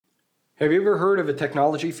Have you ever heard of a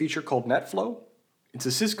technology feature called NetFlow? It's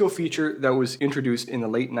a Cisco feature that was introduced in the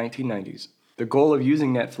late 1990s. The goal of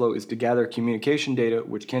using NetFlow is to gather communication data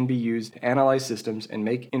which can be used to analyze systems and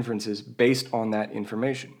make inferences based on that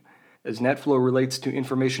information. As NetFlow relates to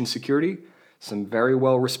information security, some very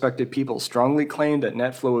well-respected people strongly claim that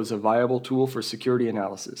NetFlow is a viable tool for security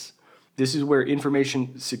analysis. This is where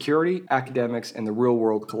information security, academics, and the real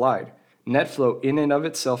world collide. NetFlow in and of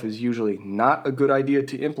itself is usually not a good idea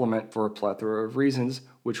to implement for a plethora of reasons,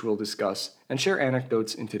 which we'll discuss and share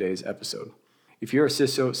anecdotes in today's episode. If you're a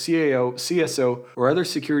CISO, CAO, CSO, or other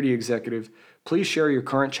security executive, please share your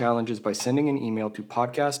current challenges by sending an email to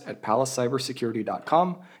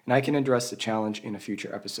podcast@palacecybersecurity.com, and I can address the challenge in a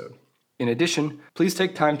future episode. In addition, please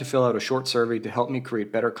take time to fill out a short survey to help me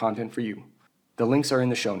create better content for you. The links are in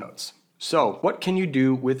the show notes. So, what can you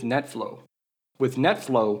do with NetFlow? With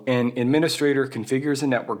NetFlow, an administrator configures a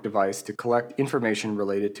network device to collect information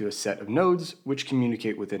related to a set of nodes which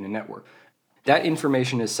communicate within a network. That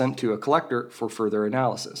information is sent to a collector for further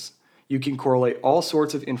analysis. You can correlate all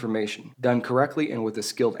sorts of information. Done correctly and with a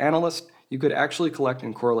skilled analyst, you could actually collect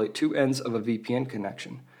and correlate two ends of a VPN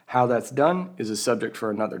connection. How that's done is a subject for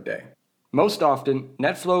another day. Most often,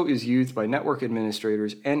 NetFlow is used by network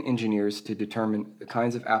administrators and engineers to determine the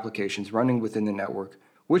kinds of applications running within the network,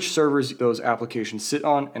 which servers those applications sit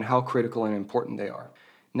on, and how critical and important they are.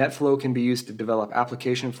 NetFlow can be used to develop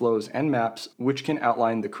application flows and maps, which can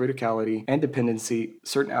outline the criticality and dependency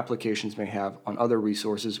certain applications may have on other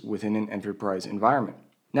resources within an enterprise environment.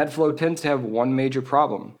 NetFlow tends to have one major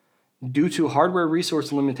problem. Due to hardware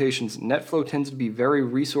resource limitations, NetFlow tends to be very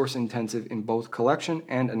resource intensive in both collection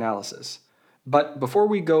and analysis. But before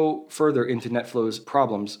we go further into NetFlow's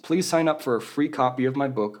problems, please sign up for a free copy of my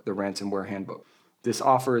book, The Ransomware Handbook. This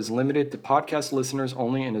offer is limited to podcast listeners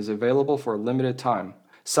only and is available for a limited time.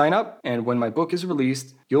 Sign up, and when my book is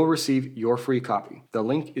released, you'll receive your free copy. The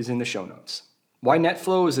link is in the show notes. Why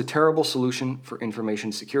NetFlow is a terrible solution for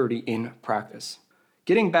information security in practice.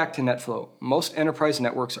 Getting back to NetFlow, most enterprise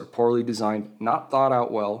networks are poorly designed, not thought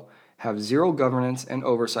out well, have zero governance and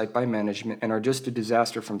oversight by management, and are just a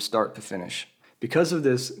disaster from start to finish. Because of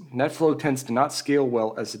this, NetFlow tends to not scale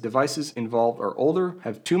well as the devices involved are older,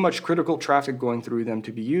 have too much critical traffic going through them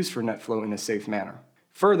to be used for NetFlow in a safe manner.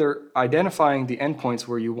 Further, identifying the endpoints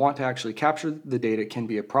where you want to actually capture the data can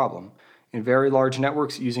be a problem. In very large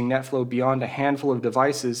networks, using NetFlow beyond a handful of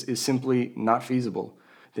devices is simply not feasible.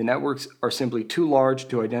 The networks are simply too large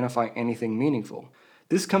to identify anything meaningful.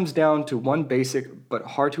 This comes down to one basic but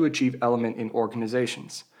hard to achieve element in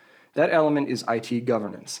organizations. That element is IT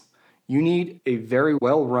governance. You need a very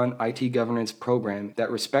well-run IT governance program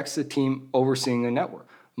that respects the team overseeing the network.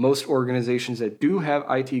 Most organizations that do have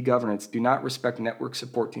IT governance do not respect network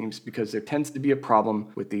support teams because there tends to be a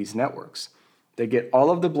problem with these networks. They get all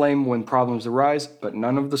of the blame when problems arise, but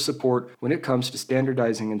none of the support when it comes to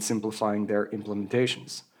standardizing and simplifying their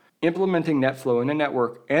implementations. Implementing NetFlow in a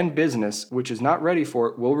network and business which is not ready for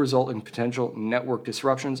it will result in potential network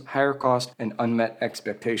disruptions, higher cost, and unmet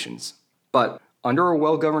expectations. But under a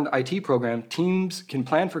well-governed IT program, teams can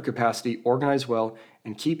plan for capacity, organize well,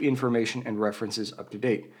 and keep information and references up to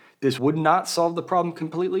date. This would not solve the problem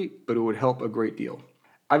completely, but it would help a great deal.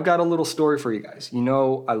 I've got a little story for you guys. You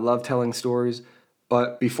know I love telling stories,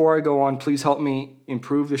 but before I go on, please help me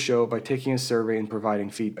improve the show by taking a survey and providing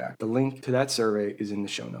feedback. The link to that survey is in the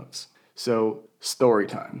show notes. So, story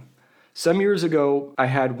time. Some years ago, I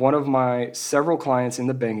had one of my several clients in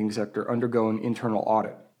the banking sector undergo an internal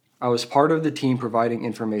audit. I was part of the team providing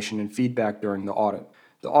information and feedback during the audit.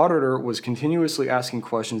 The auditor was continuously asking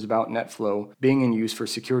questions about NetFlow being in use for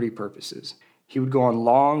security purposes. He would go on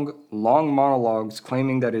long monologues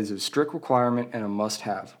claiming that it is a strict requirement and a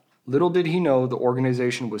must-have. Little did he know the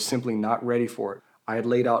organization was simply not ready for it. I had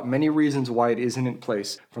laid out many reasons why it isn't in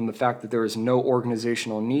place, from the fact that there is no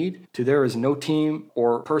organizational need to there is no team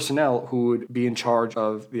or personnel who would be in charge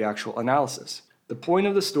of the actual analysis. The point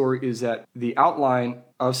of the story is that the outline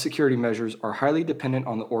of security measures are highly dependent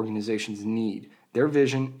on the organization's need, their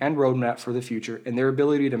vision and roadmap for the future, and their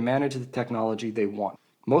ability to manage the technology they want.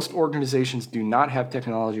 Most organizations do not have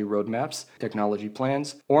technology roadmaps, technology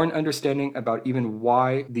plans, or an understanding about even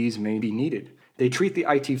why these may be needed. They treat the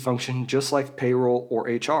IT function just like payroll or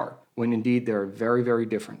HR, when indeed they are very, very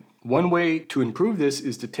different. One way to improve this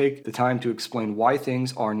is to take the time to explain why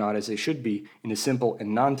things are not as they should be in a simple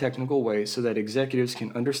and non-technical way so that executives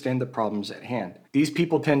can understand the problems at hand. These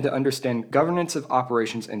people tend to understand governance of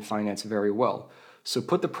operations and finance very well, so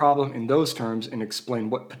put the problem in those terms and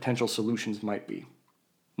explain what potential solutions might be.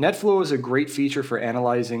 NetFlow is a great feature for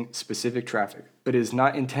analyzing specific traffic, but is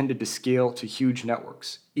not intended to scale to huge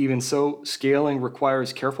networks. Even so, scaling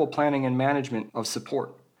requires careful planning and management of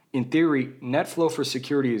support. In theory, NetFlow for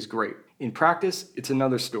security is great. In practice, it's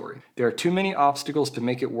another story. There are too many obstacles to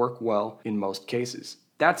make it work well in most cases.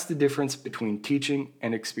 That's the difference between teaching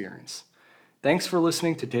and experience. Thanks for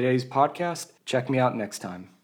listening to today's podcast. Check me out next time.